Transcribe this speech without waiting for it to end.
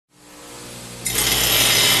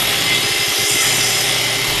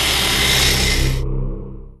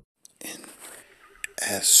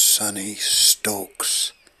Sunny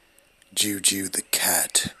stalks Juju the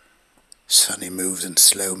cat. Sunny moves in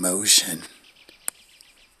slow motion.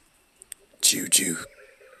 Juju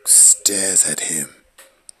stares at him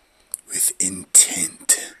with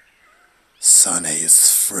intent. Sunny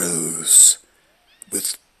is froze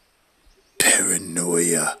with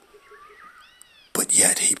paranoia, but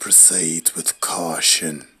yet he proceeds with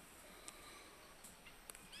caution.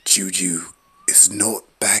 Juju is not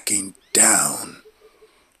backing down.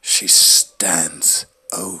 She stands.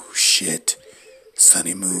 Oh shit.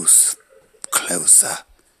 Sunny moves closer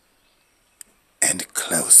and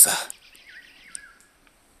closer.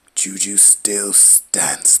 Juju still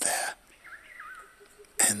stands there.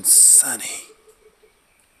 And Sunny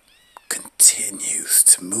continues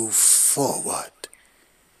to move forward.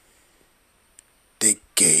 They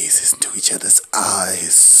gaze into each other's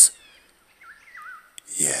eyes.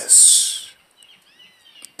 Yes,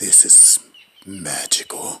 this is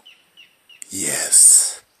magical.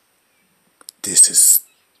 Yes, this is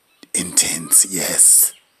intense.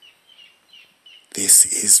 Yes, this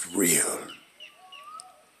is real.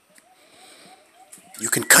 You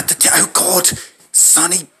can cut the oh God!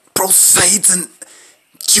 Sunny proceeds and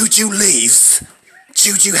Juju leaves.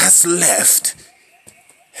 Juju has left.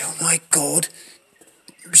 Oh my God.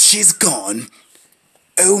 She's gone.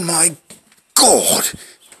 Oh my God.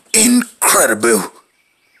 Incredible.